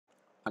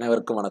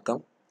அனைவருக்கும் வணக்கம்.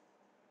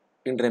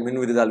 இன்றைய மின்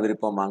விருதால்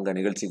விருப்பம் வாங்க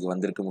நிகழ்ச்சிக்கு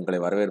வந்திருக்கும் உங்களை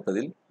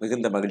வரவேற்பதில்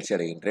மிகுந்த மகிழ்ச்சி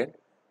அடைகின்றேன்.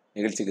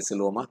 நிகழ்ச்சிக்கு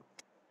செல்வோமா?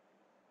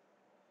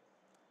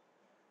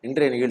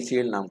 இன்றைய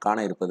நிகழ்ச்சியில் நாம் காண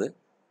இருப்பது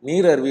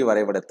நீரருவி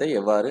வரைபடத்தை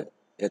எவ்வாறு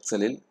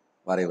எக்ஸலில்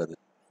வரைவது.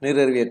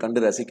 நீரருவியை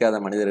கண்டு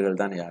ரசிக்காத மனிதர்கள்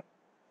தான் யார்?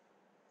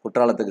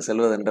 குற்றாலத்துக்கு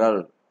செல்வதென்றால்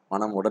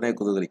மனம் உடனே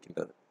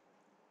குதூகலிக்கின்றது.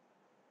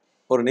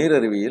 ஒரு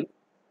நீரருவியில்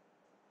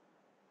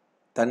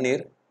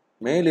தண்ணீர்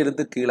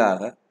மேலிருந்து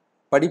கீழாக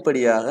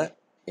படிப்படியாக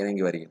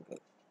இறங்கி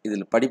வருகின்றது.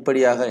 இதில்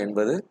படிப்படியாக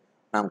என்பது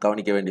நாம்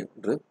கவனிக்க வேண்டிய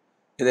ஒன்று.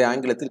 இதை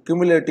ஆங்கிலத்தில்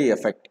கியூமுலேட்டிவ்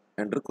எஃபெக்ட்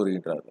என்று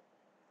கூறுகின்றார்கள்.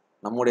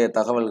 நம்முடைய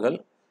தகவல்கள்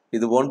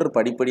இதுபோன்று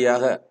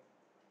படிப்படியாக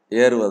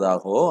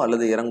ஏறுவதாகவோ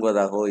அல்லது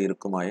இறங்குவதாகவோ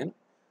இருக்குமாயின்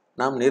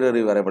நாம்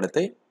நீரருவி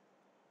வரைபடத்தை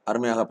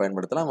அருமையாக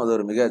பயன்படுத்தலாம். அது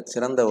ஒரு மிக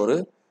சிறந்த ஒரு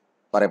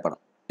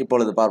வரைபடம்.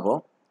 இப்பொழுது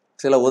பார்ப்போம்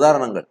சில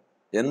உதாரணங்கள்.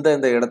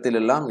 எந்தெந்த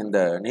இடத்திலெல்லாம் இந்த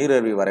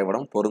நீரருவி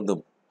வரைபடம்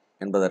பொருந்தும்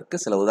என்பதற்கு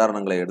சில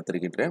உதாரணங்களை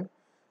எடுத்திருக்கின்றேன்.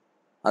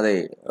 அதை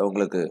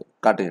உங்களுக்கு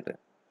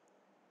காட்டுகின்றேன்.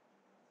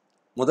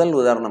 முதல்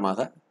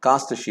உதாரணமாக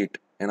காஸ்ட் ஷீட்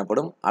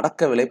எனப்படும்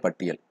அடக்க விலை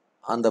பட்டியல்.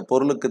 அந்த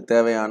பொருளுக்கு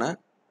தேவையான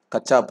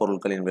கச்சா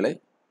பொருட்களின் விலை,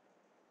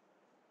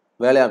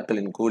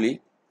 வேலையாட்களின் கூலி,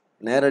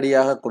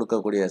 நேரடியாக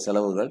கொடுக்கக்கூடிய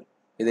செலவுகள்,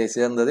 இதை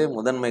சேர்ந்ததே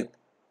முதன்மை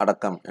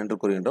அடக்கம் என்று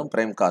கூறுகின்றோம்.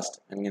 Prime cost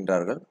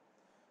என்கின்றார்கள்.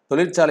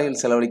 தொழிற்சாலையில்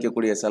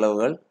செலவழிக்கக்கூடிய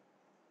செலவுகள்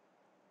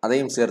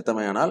அதையும்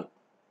சேர்த்தமையானால்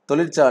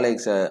தொழிற்சாலை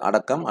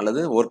அடக்கம்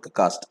அல்லது ஒர்க்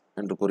காஸ்ட்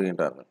என்று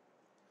கூறுகின்றார்கள்.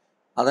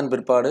 அதன்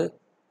பிற்பாடு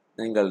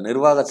நீங்கள்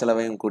நிர்வாக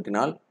செலவையும்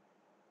கூட்டினால்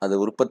அது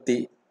உற்பத்தி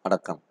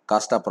அடக்கம்,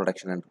 காஸ்ட் ஆஃப்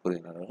ப்ரொடக்ஷன் என்று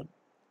கூறுகிறார்கள்.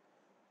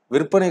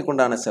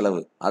 விற்பனைக்குண்டான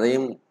செலவு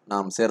அதையும்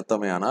நாம்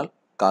சேர்த்தோமேயானால்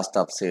காஸ்ட்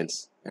ஆஃப் சேல்ஸ்,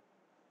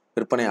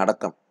 விற்பனை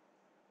அடக்கம்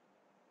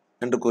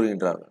என்று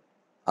கூறுகின்றார்கள்.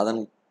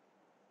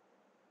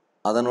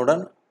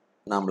 அதனுடன்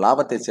நாம்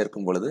லாபத்தை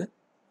சேர்க்கும் பொழுது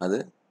அது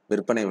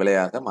விற்பனை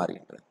விலையாக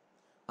மாறுகின்றது.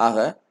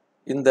 ஆக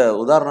இந்த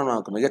உதாரணம்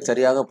நமக்கு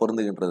மிகச்சரியாக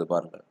பொருந்துகின்றது.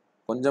 பாருங்கள்,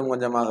 கொஞ்சம்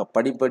கொஞ்சமாக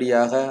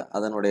படிப்படியாக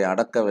அதனுடைய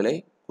அடக்க விலை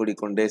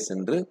கூடிக்கொண்டே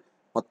சென்று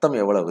மொத்தம்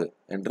எவ்வளவு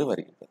என்று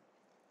வருகின்றது.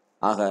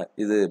 ஆக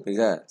இது மிக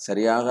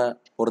சரியாக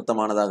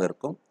பொருத்தமானதாக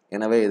இருக்கும்.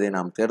 எனவே இதை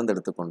நாம்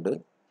தேர்ந்தெடுத்து கொண்டு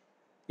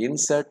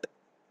இன்சர்ட்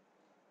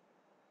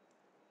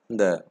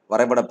இந்த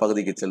வரைபட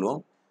பகுதிக்கு செல்வோம்.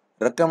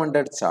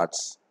 ரெக்கமெண்டட்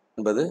சார்ட்ஸ்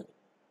என்பது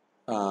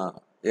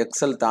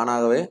எக்ஸல்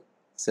தானாகவே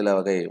சில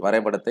வகை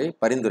வரைபடத்தை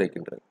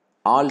பரிந்துரைக்கின்றது.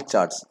 ஆல்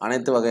சார்ட்ஸ்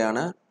அனைத்து வகையான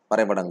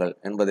வரைபடங்கள்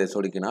என்பதை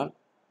சொடுக்கினால்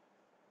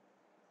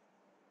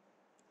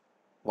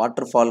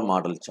வாட்டர்ஃபால்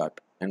மாடல் சார்ட்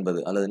என்பது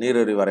அல்லது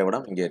நீரருவி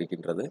வரைபடம் இங்கே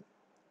இருக்கின்றது.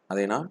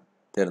 அதை நான்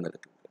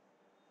தேர்ந்தெடுக்கின்றேன்.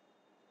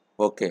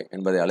 ஓகே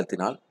என்பதை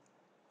அழுத்தினால்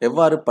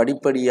எவ்வாறு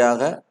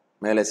படிப்படியாக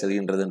மேலே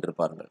செல்கின்றது என்று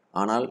பாருங்கள்.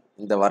 ஆனால்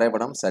இந்த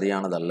வரைபடம்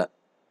சரியானதல்ல.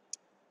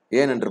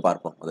 ஏன் என்று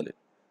பார்ப்போம்.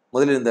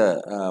 முதலில் இந்த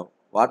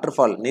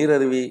வாட்டர்ஃபால்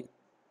நீரருவி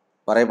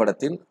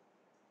வரைபடத்தின்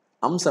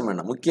அம்சம்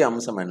என்ன, முக்கிய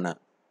அம்சம் என்ன,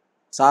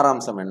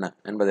 சாராம்சம் என்ன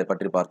என்பதை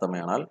பற்றி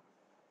பார்த்தோமேயானால்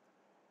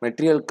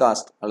மெட்டீரியல்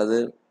காஸ்ட் அல்லது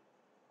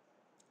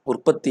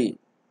உற்பத்தி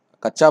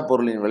கச்சா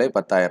பொருளின் விலை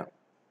 10,000,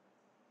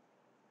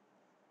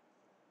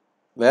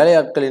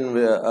 வேலையாட்களின்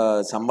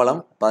சம்பளம்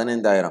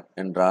 15,000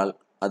 என்றால்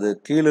அது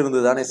கீழிருந்து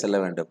தானே செல்ல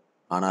வேண்டும்.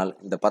 ஆனால்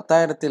இந்த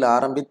 10,000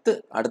 ஆரம்பித்து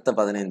அடுத்த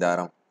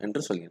 15,000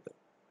 என்று சொல்கின்றது.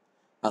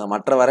 ஆக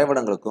மற்ற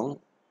வரைபடங்களுக்கும்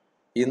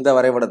இந்த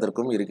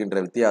வரைபடத்திற்கும் இருக்கின்ற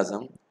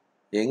வித்தியாசம்,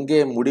 எங்கே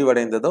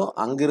முடிவடைந்ததோ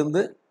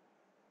அங்கிருந்து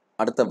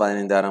அடுத்த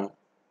 15,000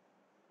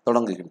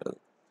 தொடங்குகின்றது.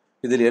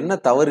 இதில் என்ன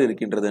தவறு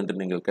இருக்கின்றது என்று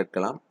நீங்கள்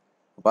கேட்கலாம்.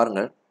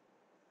 பாருங்கள்,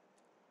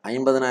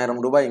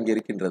 50,000 ரூபாய் இங்கே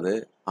இருக்கின்றது.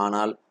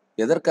 ஆனால்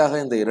எதற்காக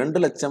இந்த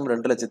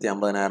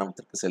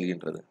 2,50,000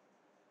 செல்கின்றது?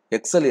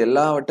 எக்ஸல்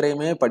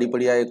எல்லாவற்றையுமே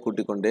படிப்படியாக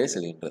கூட்டிக் கொண்டே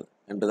செல்கின்றது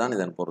என்றுதான்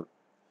இதன் பொருள்.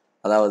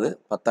 அதாவது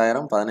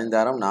 10,000,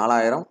 15,000,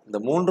 4,000 இந்த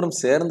மூன்றும்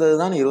சேர்ந்தது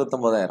தான்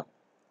 29,000.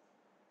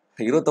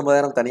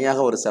 29,000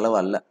 தனியாக ஒரு செலவு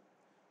அல்ல.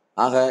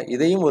 ஆக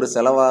இதையும் ஒரு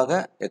செலவாக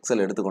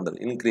எக்ஸல் எடுத்துக்கொண்டது.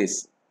 இன்க்ரீஸ்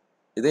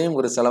இதையும்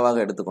ஒரு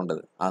செலவாக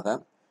எடுத்துக்கொண்டது. ஆக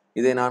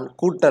இதை நான்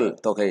கூட்டல்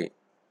தொகை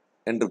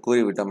என்று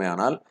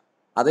கூறிவிட்டோமேயானால்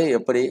அதை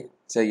எப்படி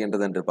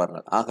செய்கின்றது என்று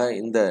பாருங்கள். ஆக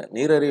இந்த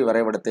நீரருவி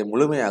வரைபடத்தை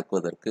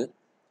முழுமையாக்குவதற்கு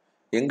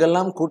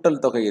எங்கெல்லாம்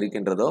கூட்டல் தொகை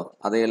இருக்கின்றதோ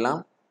அதையெல்லாம்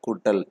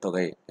கூட்டல்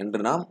தொகை என்று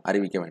நாம்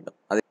அறிவிக்க வேண்டும்.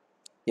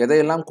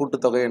 எதையெல்லாம்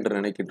கூட்டுத்தொகை என்று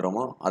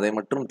நினைக்கின்றோமோ அதை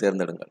மட்டும்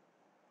தேர்ந்தெடுங்கள்.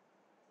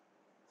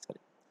 சரி,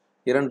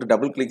 2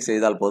 டபுள் கிளிக்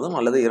செய்தால் போதும்,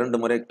 அல்லது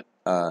 2 முறை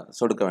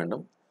சொடுக்க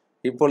வேண்டும்.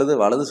 இப்பொழுது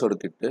வலது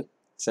சொடுக்கிட்டு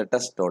செட்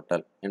அஸ்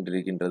டோட்டல் என்று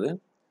இருக்கின்றது.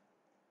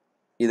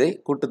 இதை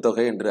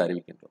கூட்டுத்தொகை என்று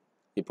அறிவிக்கின்றோம்.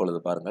 இப்பொழுது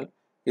பாருங்கள்,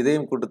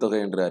 இதையும் கூட்டுத்தொகை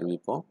என்று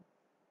அறிவிப்போம்.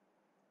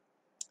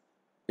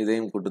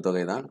 இதையும்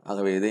கூட்டுத்தொகை தான்.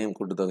 ஆகவே இதையும்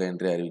கூட்டுத்தொகை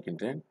என்று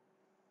அறிவிக்கின்றேன்.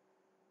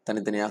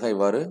 தனித்தனியாக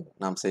இவ்வாறு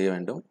நாம் செய்ய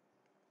வேண்டும்.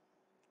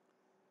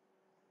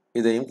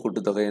 இதையும்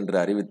கூட்டுத்தொகை என்று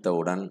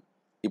அறிவித்தவுடன்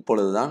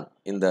இப்பொழுதுதான்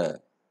இந்த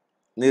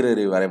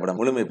நீரருவி வரைபடம்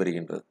முழுமை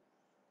பெறுகின்றது.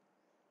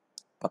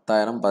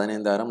 10,000,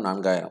 15,000,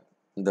 4,000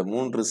 இந்த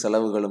 3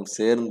 செலவுகளும்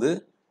சேர்ந்து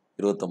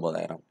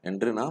 29,000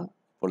 என்று நாம்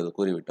இப்பொழுது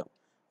கூறிவிட்டோம்.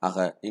 ஆக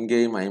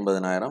இங்கேயும்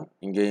 50,000,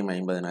 இங்கேயும்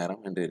 50,000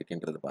 என்று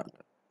இருக்கின்றது.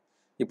 பாருங்கள்,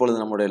 இப்பொழுது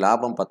நம்முடைய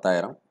லாபம்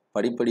 10,000.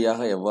 படிப்படியாக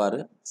எவ்வாறு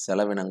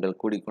செலவினங்கள்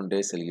கூடிக்கொண்டே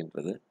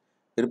செல்கின்றது,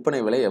 விற்பனை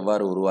விலை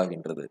எவ்வாறு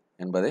உருவாகின்றது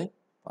என்பதை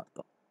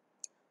பார்த்தோம்.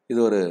 இது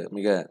ஒரு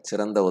மிக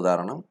சிறந்த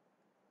உதாரணம்.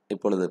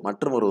 இப்பொழுது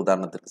மற்றும் ஒரு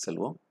உதாரணத்திற்கு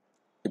செல்வோம்.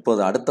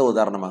 இப்போது அடுத்த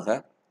உதாரணமாக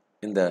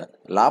இந்த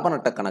லாப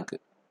நட்ட கணக்கு,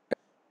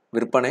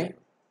 விற்பனை,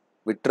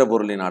 விற்ற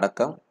பொருளின்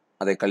அடக்கம்,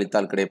 அதை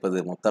கழித்தால் கிடைப்பது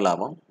மொத்த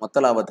லாபம்.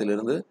 மொத்த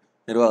லாபத்திலிருந்து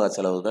நிர்வாக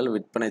செலவுகள்,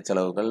 விற்பனை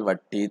செலவுகள்,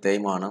 வட்டி,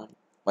 தேய்மானம்,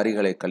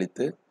 வரிகளை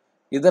கழித்து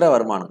இதர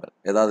வருமானங்கள்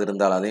ஏதாவது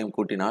இருந்தால் அதையும்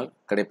கூட்டினால்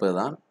கிடைப்பது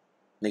தான்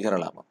நிகர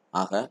லாபம்.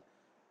 ஆக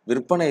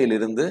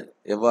விற்பனையிலிருந்து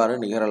எவ்வாறு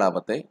நிகர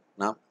லாபத்தை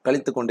நாம்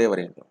கழித்து கொண்டே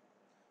வருகின்றோம்.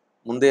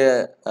 முந்தைய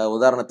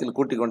உதாரணத்தில்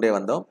கூட்டிக் கொண்டே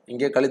வந்தோம்,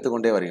 இங்கே கழித்து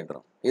கொண்டே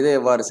வருகின்றோம். இதை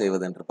எவ்வாறு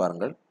செய்வது என்று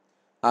பாருங்கள்.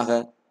 ஆக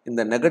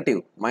இந்த நெகட்டிவ்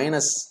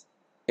மைனஸ்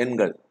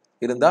எண்கள்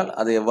இருந்தால்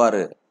அதை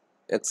எவ்வாறு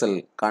எக்ஸல்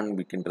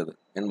காண்பிக்கின்றது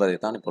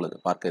என்பதைத்தான் இப்பொழுது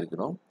பார்க்க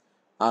இருக்கிறோம்.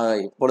 ஆக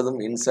இப்பொழுதும்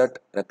இன்சர்ட்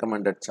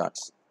ரெக்கமெண்டட்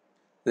சார்ட்ஸ்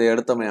இதை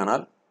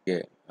எடுத்தோமேயானால் இங்கே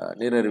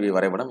நீரருவி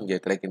வரைபடம் இங்கே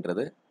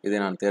கிடைக்கின்றது. இதை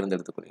நான்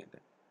தேர்ந்தெடுத்துக்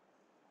கொள்கின்றேன்.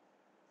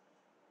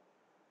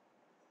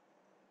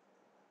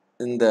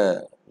 இந்த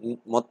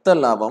மொத்த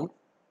லாபம்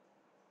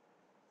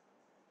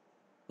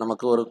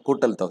நமக்கு ஒரு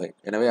கூட்டல் தொகை,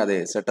 எனவே அதை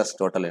செட்டஸ்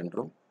டோட்டல்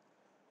என்றும்,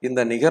 இந்த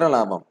நிகர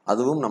லாபம்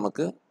அதுவும்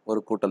நமக்கு ஒரு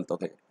கூட்டல்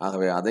தொகை,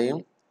 ஆகவே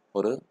அதையும்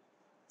ஒரு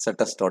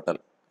செட்டஸ்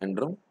டோட்டல்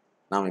என்றும்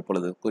நாம்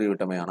இப்பொழுது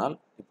கூறிவிட்டமையானால்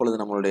இப்பொழுது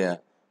நம்மளுடைய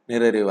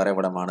நீரறிவு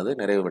வரைபடமானது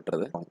நிறைவு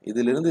பெற்றது.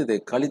 இதிலிருந்து இதை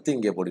கழித்து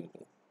இங்கே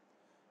போடுகின்றது.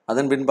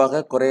 அதன்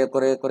பின்பாக குறைய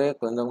குறைய குறைய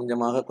கொஞ்சம்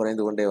கொஞ்சமாக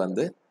குறைந்து கொண்டே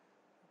வந்து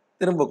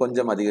திரும்ப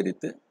கொஞ்சம்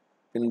அதிகரித்து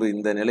பின்பு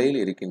இந்த நிலையில்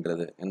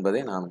இருக்கின்றது என்பதை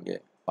நாம் இங்கே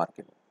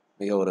பார்க்கிறோம்.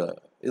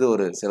 இது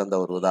ஒரு சிறந்த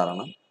ஒரு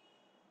உதாரணம்.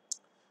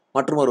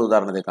 மற்றும் ஒரு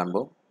உதாரணத்தை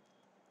காண்போம்.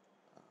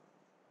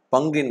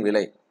 பங்கின்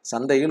விலை,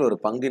 சந்தையில் ஒரு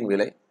பங்கின்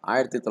விலை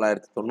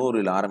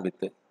 1990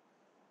 ஆரம்பித்து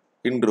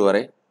இன்று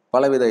வரை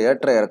பலவித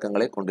ஏற்ற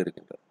இறக்கங்களை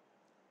கொண்டிருக்கின்றது.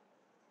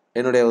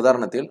 என்னுடைய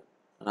உதாரணத்தில்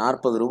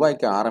 40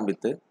 ரூபாய்க்கு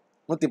ஆரம்பித்து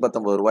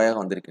 119 ரூபாயாக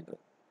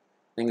வந்திருக்கின்றது.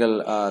 நீங்கள்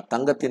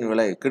தங்கத்தின்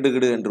விலை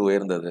கிடுகிடு என்று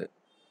உயர்ந்தது,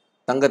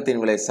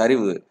 தங்கத்தின் விலை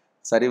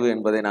சரிவு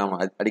என்பதை நாம்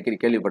அடிக்கடி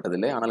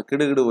கேள்விப்பட்டதில்லை. ஆனால்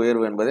கிடுகிடு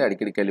உயர்வு என்பதை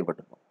அடிக்கடி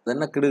கேள்விப்பட்டிருப்போம். அது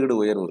என்ன கிடுகிடு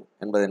உயர்வு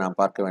என்பதை நாம்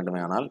பார்க்க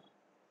வேண்டுமே. ஆனால்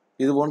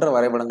இது போன்ற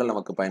வரைபடங்கள்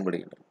நமக்கு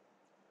பயன்படுகின்றன.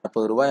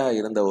 40 ரூபாயாக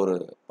இருந்த ஒரு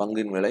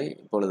பங்கின் விலை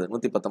இப்பொழுது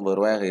 119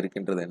 ரூபாயாக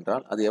இருக்கின்றது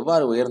என்றால் அது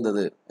எவ்வாறு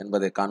உயர்ந்தது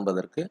என்பதை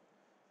காண்பதற்கு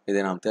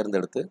இதை நாம்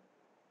தேர்ந்தெடுத்து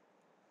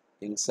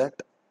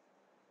இன்சர்ட்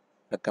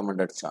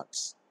ரெக்கமெண்டட்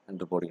சார்ட்ஸ்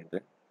என்று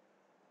போடுகின்றேன்.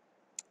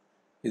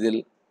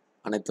 இதில்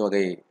அனைத்து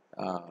வகை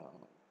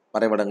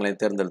வரைபடங்களை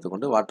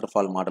தேர்ந்தெடுத்துக்கொண்டு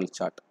வாட்டர்ஃபால் மாடல்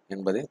சார்ட்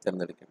என்பதை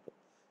தேர்ந்தெடுக்கின்றோம்.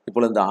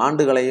 இப்பொழுது இந்த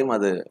ஆண்டுகளையும்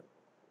அது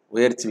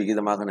உயர்ச்சி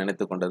விகிதமாக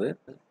நினைத்து கொண்டது.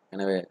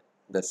 எனவே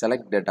இந்த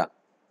செலக்ட் டேட்டா,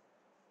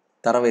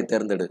 தரவை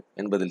தேர்ந்தெடு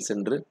என்பதில்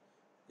சென்று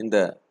இந்த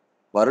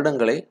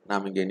வருடங்களை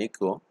நாம் இங்கே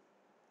நீக்குவோம்.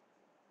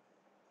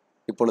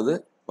 இப்பொழுது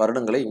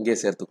வருடங்களை இங்கே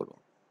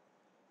சேர்த்துக்கொள்வோம்.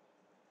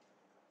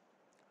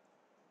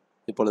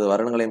 இப்பொழுது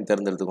வருடங்களையும்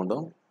தேர்ந்தெடுத்து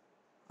கொண்டோம்.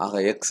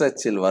 ஆக எக்ஸ்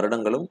அச்சில்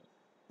வருடங்களும்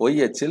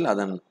ஒய் அச்சில்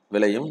அதன்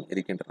விலையும்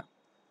இருக்கின்றன.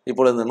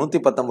 இப்பொழுது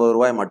 119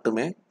 ரூபாய்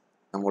மட்டுமே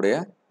நம்முடைய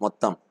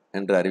மொத்தம்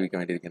என்று அறிவிக்க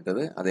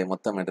வேண்டியிருக்கின்றது. அதை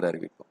மொத்தம் என்று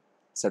அறிவிப்போம்,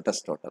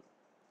 செட்டஸ் டோட்டல்.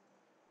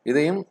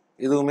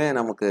 இதுவுமே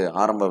நமக்கு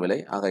ஆரம்ப விலை,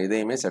 ஆக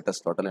இதையுமே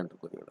செட்டஸ் டோட்டல் என்று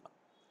கூறிவிடலாம்.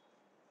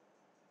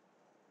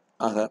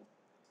 ஆக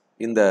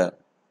இந்த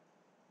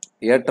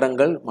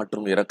ஏற்றங்கள்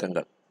மற்றும்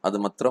இறக்கங்கள் அது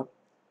மாத்திரம்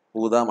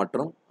ஊதா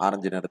மற்றும்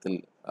ஆரஞ்சு நிறத்தில்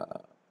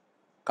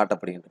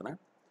காட்டப்படுகின்றன.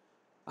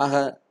 ஆக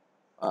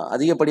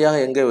அதிகப்படியாக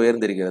எங்கே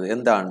உயர்ந்திருக்கிறது,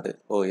 எந்த ஆண்டு,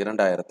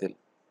 2000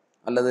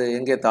 அல்லது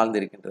எங்கே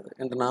தாழ்ந்திருக்கின்றது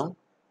என்று நாம்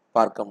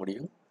பார்க்க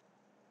முடியும்.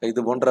 இது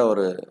போன்ற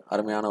ஒரு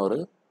அருமையான ஒரு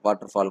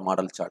வாட்டர்ஃபால்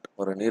மாடல் சார்ட்,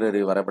 ஒரு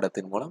நீரறிவு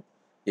வரைபடத்தின் மூலம்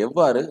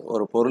எவ்வாறு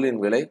ஒரு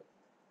பொருளின் விலை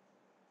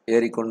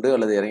ஏறிக்கொண்டு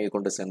அல்லது இறங்கி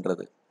கொண்டு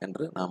சென்றது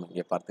என்று நாம்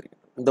இங்கே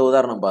பார்த்திருக்கின்றோம். இந்த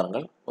உதாரணம்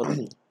பாருங்கள்.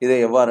 இதை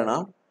எவ்வாறு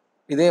நாம்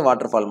இதே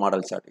வாட்டர்ஃபால்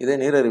மாடல் சார்ட், இதே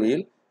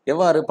நீரறிவியில்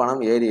எவ்வாறு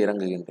பணம் ஏறி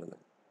இறங்குகின்றது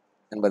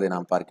என்பதை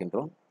நாம்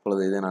பார்க்கின்றோம்.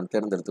 இப்பொழுது இதை நான்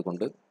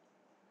தேர்ந்தெடுத்துக்கொண்டு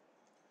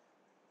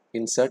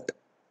இன்சர்ட்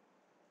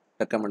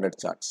ரெக்கமெண்டட்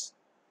சார்ட்ஸ்,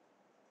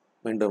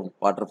 மீண்டும்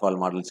வாட்டர்ஃபால்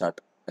மாடல் சார்ட்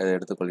இதை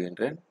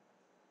எடுத்துக்கொள்கின்றேன்.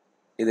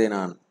 இதை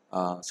நான்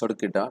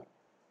சொடுக்கிட்டால்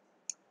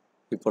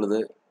இப்பொழுது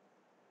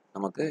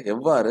நமக்கு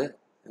எவ்வாறு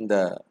இந்த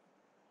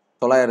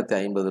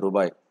 950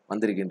 ரூபாய்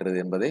வந்திருக்கின்றது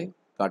என்பதை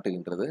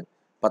காட்டுகின்றது.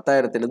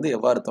 10,000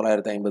 எவ்வாறு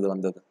 950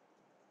 வந்தது?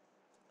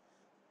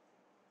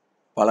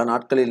 பல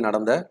நாட்களில்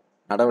நடந்த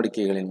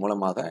நடவடிக்கைகளின்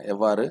மூலமாக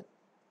எவ்வாறு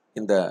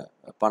இந்த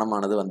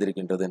பணமானது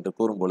வந்திருக்கின்றது என்று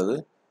கூறும் பொழுது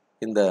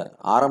இந்த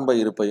ஆரம்ப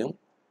இருப்பையும்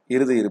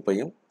இறுதி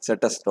இருப்பையும்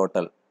செட்டஸ்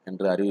டோட்டல்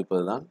என்று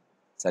அறிவிப்பதுதான்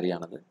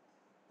சரியானது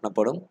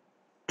எனப்படும்.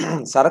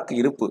 சரக்கு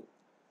இருப்பு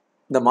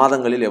இந்த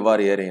மாதங்களில்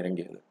எவ்வாறு ஏறி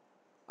இறங்கியது.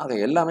 ஆக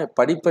எல்லாமே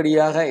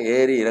படிப்படியாக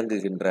ஏறி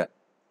இறங்குகின்ற,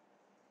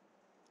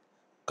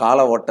 கால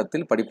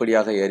ஓட்டத்தில்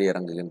படிப்படியாக ஏறி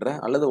இறங்குகின்ற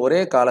அல்லது ஒரே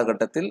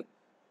காலகட்டத்தில்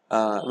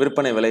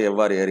விற்பனை விலை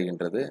எவ்வாறு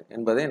ஏறுகின்றது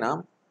என்பதை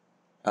நாம்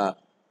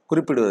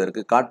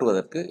குறிப்பிடுவதற்கு,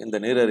 காட்டுவதற்கு இந்த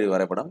நீரறிவு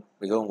வரைபடம்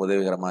மிகவும்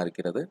உதவிகரமாக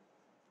இருக்கிறது.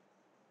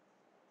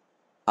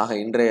 ஆக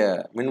இன்றைய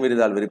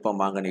மின்விரிதாள்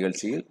விருப்பம் வாங்க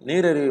நிகழ்ச்சியில்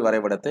நீரறிவு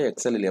வரைபடத்தை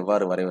எக்ஸலில்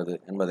எவ்வாறு வரைவது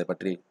என்பதை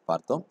பற்றி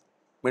பார்த்தோம்.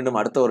 மீண்டும்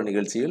அடுத்த ஒரு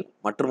நிகழ்ச்சியில்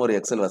மற்றும் ஒரு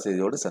எக்ஸல்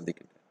வசதியோடு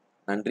சந்திக்கின்றேன்.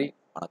 நன்றி,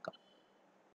 வணக்கம்.